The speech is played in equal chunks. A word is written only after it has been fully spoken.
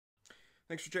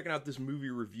Thanks for checking out this movie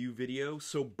review video.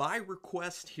 So by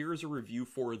request, here's a review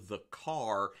for The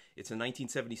Car. It's a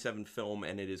 1977 film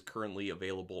and it is currently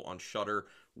available on Shudder.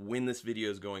 When this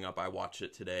video is going up, I watched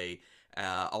it today.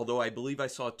 Although I believe I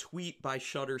saw a tweet by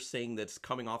Shudder saying that it's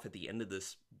coming off at the end of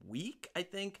this week, I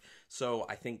think. So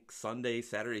I think Saturday,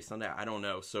 Sunday, I don't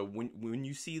know. So when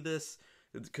you see this,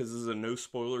 because this is a no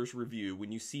spoilers review,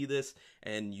 when you see this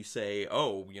and you say,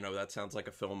 oh, that sounds like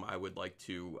a film I would like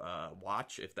to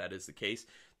watch, if that is the case,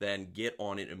 then get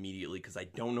on it immediately, because I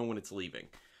don't know when it's leaving.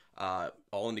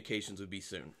 All indications would be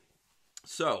soon.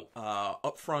 So,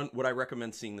 up front, would I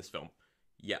recommend seeing this film?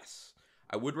 Yes.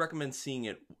 I would recommend seeing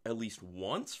it at least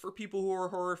once for people who are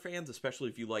horror fans, especially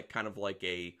if you like kind of like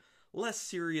a less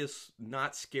serious,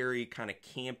 not scary, kind of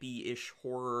campy-ish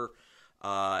horror.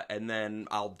 And then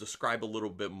I'll describe a little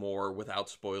bit more without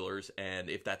spoilers, and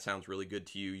if that sounds really good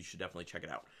to you, you should definitely check it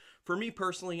out. For me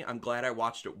personally, I'm glad I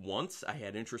watched it once. I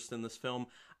had interest in this film.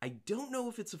 I don't know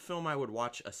if it's a film I would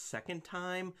watch a second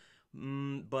time,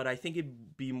 but I think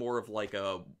it'd be more of like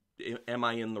a am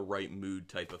I in the right mood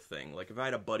type of thing. Like if I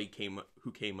had a buddy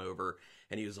who came over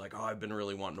and he was like, oh, I've been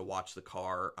really wanting to watch The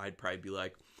Car, I'd probably be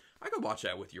like, I could watch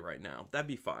that with you right now. That'd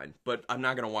be fine. But I'm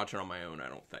not going to watch it on my own, I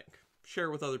don't think. Share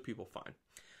it with other people,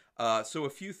 fine. So a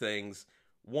few things.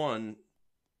 One,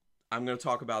 I'm going to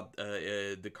talk about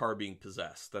the car being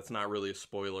possessed. That's not really a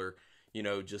spoiler.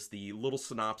 Just the little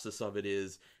synopsis of it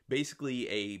is basically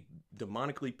a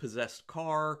demonically possessed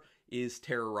car is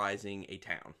terrorizing a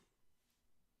town.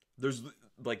 There's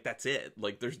like, that's it.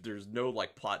 Like there's no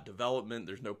like plot development.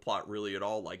 There's no plot really at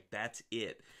all. Like that's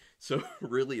it. So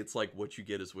really it's like what you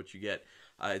get is what you get.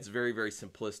 It's very, very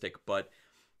simplistic, but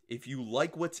if you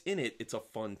like what's in it, it's a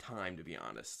fun time, to be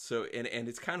honest. So, and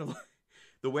it's kind of like,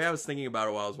 the way I was thinking about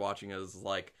it while I was watching it is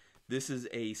like, this is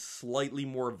a slightly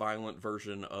more violent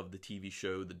version of the TV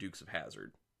show The Dukes of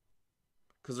Hazzard.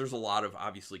 Because there's a lot of,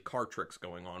 obviously, car tricks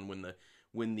going on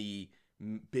when the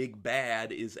big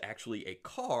bad is actually a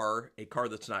car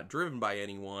that's not driven by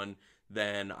anyone,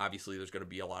 then obviously there's going to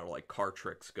be a lot of like car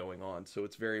tricks going on. So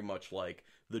it's very much like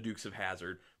The Dukes of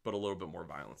Hazzard, but a little bit more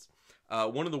violence.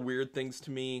 One of the weird things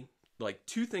to me, like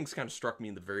two things kind of struck me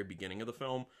in the very beginning of the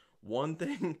film. One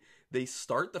thing, they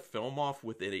start the film off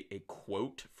with a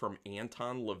quote from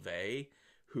Anton LaVey,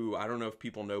 who I don't know if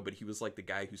people know, but he was like the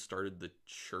guy who started the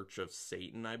Church of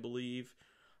Satan, I believe.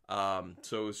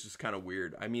 So it was just kind of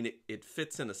weird. I mean, it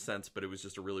fits in a sense, but it was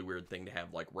just a really weird thing to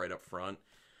have like right up front.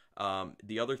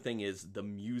 The other thing is the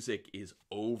music is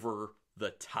over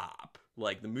the top.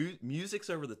 Like the music's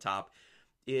over the top.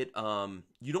 It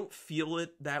you don't feel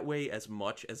it that way as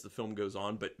much as the film goes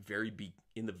on, but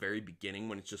in the very beginning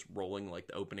when it's just rolling like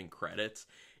the opening credits,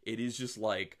 it is just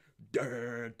like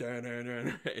dun, dun, dun,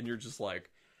 dun, and you're just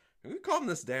like, can we calm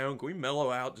this down? Can we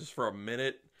mellow out just for a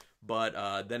minute?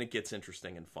 But then it gets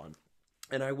interesting and fun.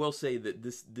 And I will say that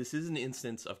this is an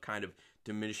instance of kind of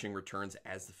diminishing returns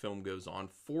as the film goes on.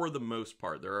 For the most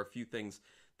part, there are a few things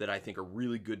that I think are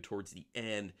really good towards the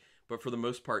end, but for the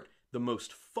most part, the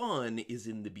most fun is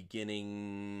in the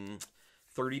beginning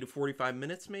 30 to 45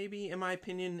 minutes, maybe, in my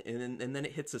opinion. And then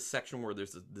it hits a section where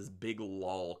there's this big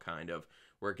lull, kind of,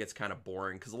 where it gets kind of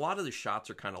boring. Because a lot of the shots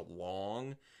are kind of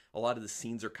long. A lot of the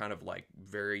scenes are kind of like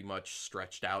very much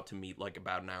stretched out to meet like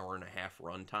about an hour and a half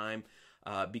runtime.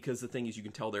 Because the thing is, you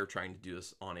can tell they're trying to do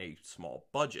this on a small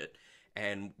budget.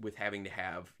 And with having to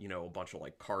have, a bunch of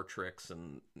like car tricks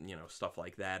and, stuff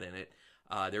like that in it,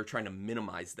 they're trying to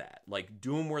minimize that, like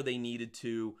do them where they needed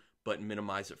to, but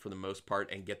minimize it for the most part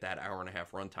and get that hour and a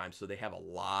half runtime. So they have a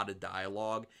lot of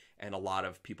dialogue and a lot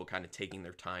of people kind of taking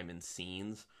their time in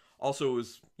scenes. Also, it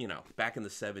was, back in the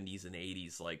 70s and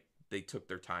 80s, like they took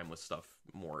their time with stuff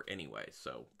more anyway.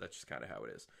 So that's just kind of how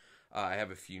it is. I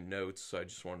have a few notes, so I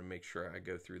just wanted to make sure I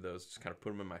go through those, just kind of put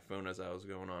them in my phone as I was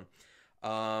going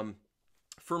on.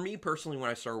 For me personally, when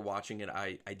I started watching it,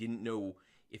 I didn't know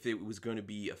if it was going to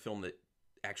be a film that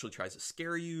actually tries to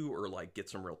scare you or like get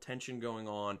some real tension going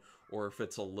on, or if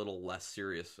it's a little less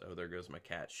serious. Oh, there goes my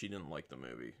cat. She didn't like the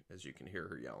movie, as you can hear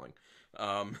her yelling.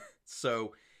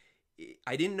 So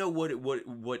I didn't know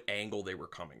what angle they were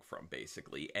coming from,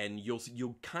 basically. And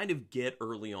you'll kind of get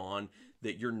early on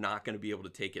that you're not going to be able to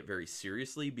take it very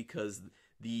seriously, because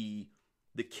the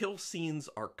kill scenes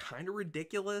are kind of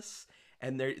ridiculous,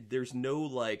 and there's no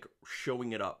like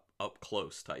showing it up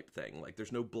close type thing. Like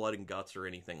there's no blood and guts or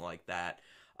anything like that.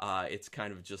 It's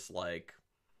kind of just like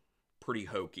pretty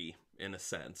hokey in a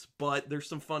sense, but there's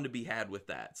some fun to be had with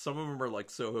that. Some of them are like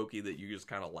so hokey that you just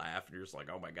kind of laugh and you're just like,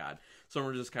 oh my god. Some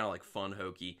are just kind of like fun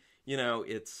hokey.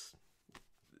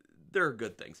 There are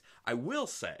good things. I will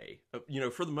say,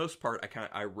 for the most part,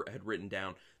 I had written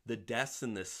down the deaths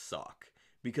in this suck.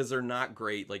 because they're not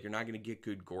great. Like, you're not going to get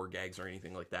good gore gags or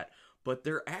anything like that. But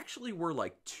there actually were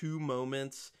like 2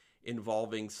 moments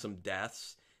involving some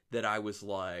deaths that I was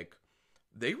like,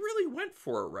 they really went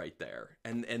for it right there.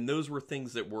 And those were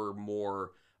things that were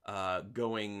more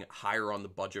going higher on the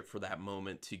budget for that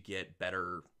moment to get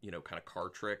better, you know, kind of car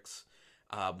tricks,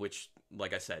 which,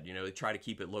 like I said, you know, they try to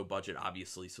keep it low budget,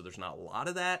 obviously, so there's not a lot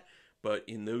of that. But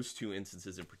in those 2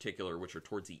 instances in particular, which are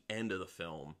towards the end of the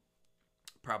film,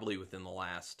 probably within the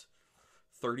last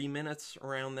 30 minutes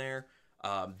around there,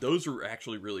 those were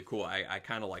actually really cool. I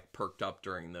kind of like perked up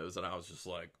during those, and I was just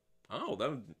like, oh, that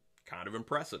was kind of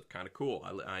impressive, kind of cool.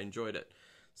 I enjoyed it.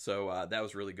 So that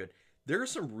was really good. There are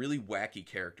some really wacky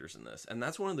characters in this, and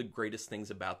that's one of the greatest things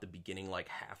about the beginning, like,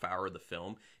 half hour of the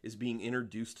film, is being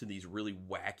introduced to these really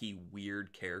wacky,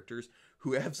 weird characters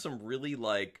who have some really,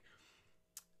 like,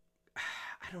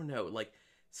 I don't know, like,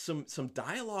 some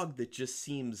dialogue that just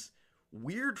seems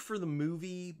weird for the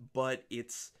movie, but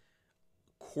it's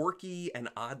quirky and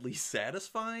oddly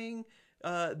satisfying.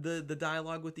 The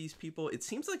dialogue with these people, it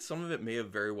seems like some of it may have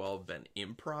very well been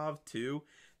improv too.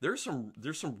 There's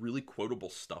some really quotable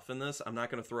stuff in this. I'm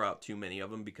not going to throw out too many of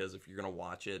them, because if you're going to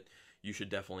watch it, you should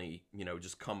definitely, you know,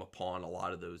 just come upon a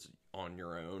lot of those on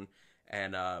your own.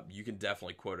 And you can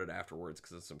definitely quote it afterwards,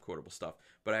 because it's some quotable stuff.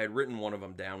 But I had written one of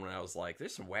them down when I was like,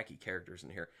 there's some wacky characters in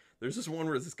here. There's this one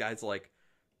where this guy's like,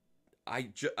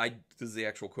 this is the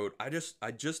actual quote, I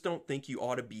just don't think you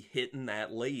ought to be hitting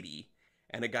that lady.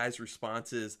 And a guy's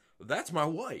response is, that's my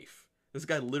wife. This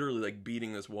guy literally, like,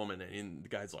 beating this woman, and the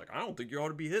guy's like, I don't think you ought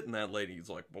to be hitting that lady. He's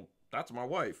like, well, that's my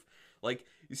wife. Like,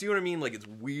 you see what I mean? Like, it's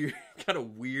weird, kind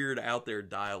of weird out there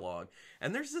dialogue.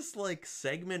 And there's this, like,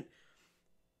 segment.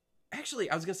 Actually,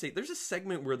 I was going to say, there's a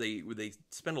segment where they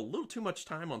spend a little too much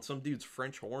time on some dude's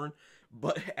French horn.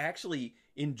 But actually,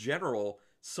 in general,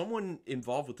 someone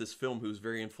involved with this film who's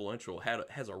very influential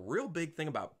has a real big thing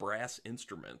about brass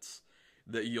instruments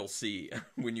that you'll see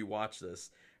when you watch this,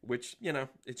 which, you know,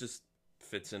 it just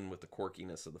fits in with the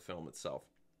quirkiness of the film itself.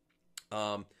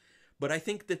 But I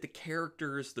think that the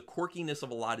characters, the quirkiness of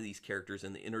a lot of these characters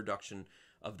and the introduction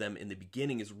of them in the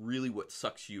beginning is really what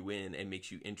sucks you in and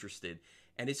makes you interested.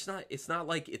 And it's not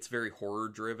like it's very horror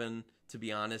driven, to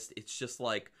be honest. It's just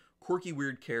like quirky,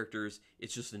 weird characters.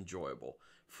 It's just enjoyable.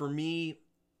 For me,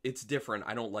 it's different.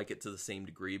 I don't like it to the same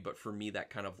degree, but for me,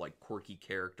 that kind of like quirky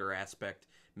character aspect,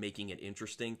 making it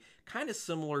interesting, kind of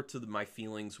similar to my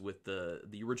feelings with the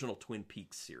original Twin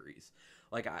Peaks series.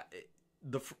 Like,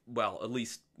 well, at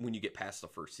least when you get past the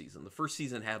first season. The first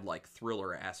season had like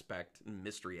thriller aspect and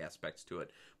mystery aspects to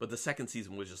it, but the second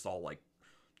season was just all like,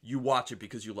 you watch it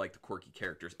because you like the quirky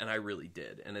characters, and I really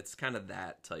did. And it's kind of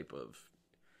that type of,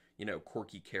 you know,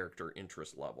 quirky character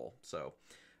interest level. So,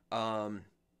 I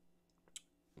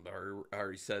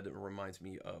already said it reminds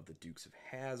me of the Dukes of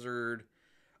Hazzard.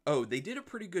 Oh, they did a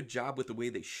pretty good job with the way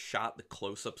they shot the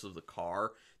close-ups of the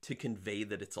car to convey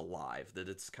that it's alive, that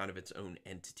it's kind of its own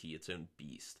entity, its own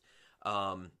beast.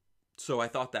 So I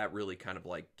thought that really kind of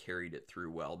like carried it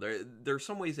through well. There are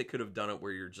some ways they could have done it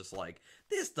where you're just like,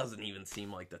 this doesn't even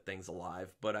seem like the thing's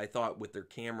alive. But I thought with their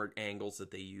camera angles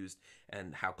that they used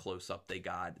and how close up they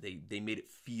got, they made it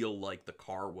feel like the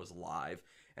car was alive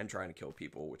and trying to kill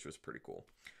people, which was pretty cool.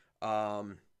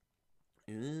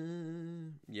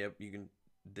 Yep, you can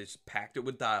just packed it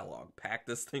with dialogue. Pack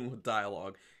this thing with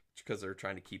dialogue because they're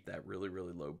trying to keep that really,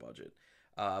 really low budget.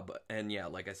 And yeah,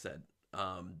 like I said,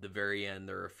 the very end,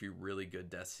 there are a few really good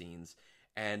death scenes.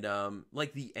 And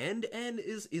like the end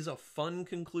is a fun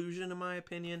conclusion in my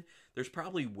opinion. There's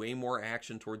probably way more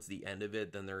action towards the end of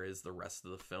it than there is the rest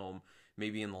of the film.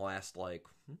 Maybe in the last like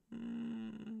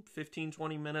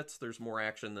 15-20 minutes there's more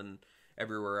action than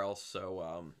everywhere else.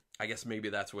 So I guess maybe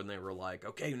that's when they were like,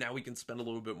 okay, now we can spend a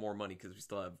little bit more money because we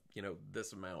still have, you know,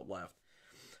 this amount left.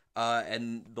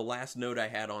 And the last note I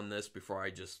had on this before I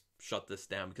just shut this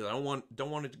down, because I don't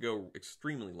want it to go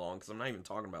extremely long, because I'm not even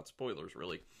talking about spoilers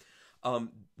really.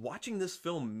 Watching this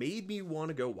film made me want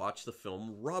to go watch the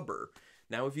film Rubber.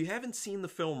 Now, if you haven't seen the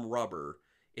film Rubber,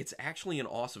 it's actually an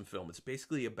awesome film. It's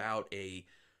basically about a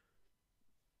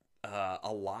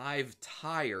live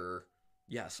tire,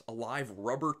 yes, a live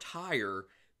rubber tire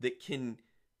that can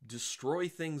destroy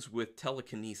things with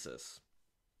telekinesis.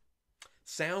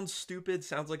 Sounds stupid,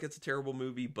 sounds like it's a terrible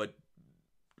movie, but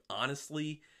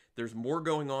honestly, there's more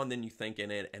going on than you think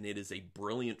in it, and it is a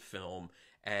brilliant film,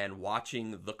 and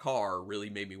watching The Car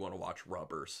really made me want to watch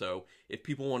Rubber. So if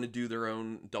people want to do their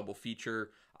own double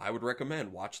feature, I would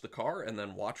recommend watch The Car and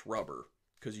then watch Rubber,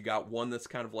 because you got one that's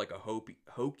kind of like a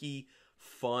hokey,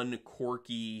 fun,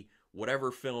 quirky,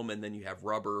 whatever film, and then you have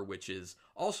Rubber, which is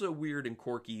also weird and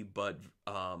quirky, but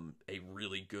a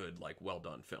really good, like, well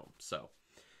done film. So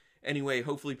anyway,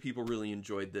 hopefully people really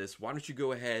enjoyed this. Why don't you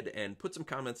go ahead and put some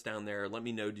comments down there. Let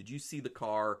me know, did you see the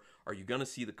car? Are you going to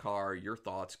see the car? Your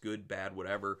thoughts, good, bad,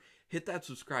 whatever. Hit that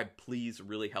subscribe, please. It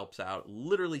really helps out.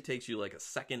 Literally takes you like a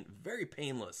second. Very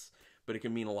painless, but it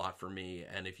can mean a lot for me.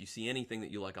 And if you see anything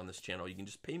that you like on this channel, you can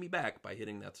just pay me back by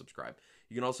hitting that subscribe.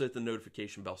 You can also hit the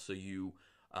notification bell so you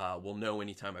will know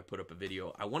anytime I put up a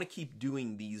video. I want to keep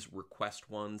doing these request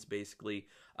ones, basically,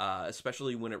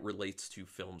 especially when it relates to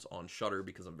films on Shudder,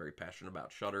 because I'm very passionate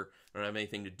about Shudder. I don't have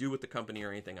anything to do with the company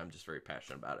or anything. I'm just very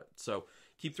passionate about it. So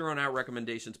keep throwing out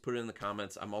recommendations. Put it in the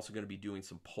comments. I'm also going to be doing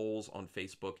some polls on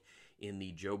Facebook in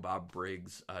the Joe Bob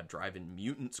Briggs Drive-In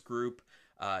Mutants group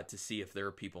to see if there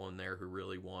are people in there who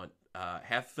really want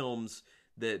have films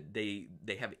that they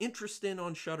have interest in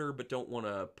on Shudder but don't want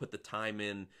to put the time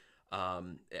in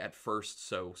at first,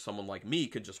 so someone like me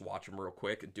could just watch them real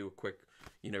quick and do a quick,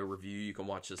 review. You can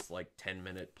watch this like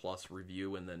 10-minute plus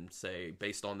review and then say,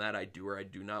 based on that, I do or I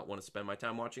do not want to spend my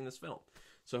time watching this film.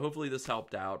 So hopefully this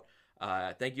helped out.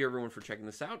 Thank you everyone for checking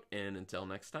this out, and until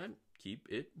next time, keep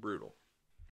it brutal.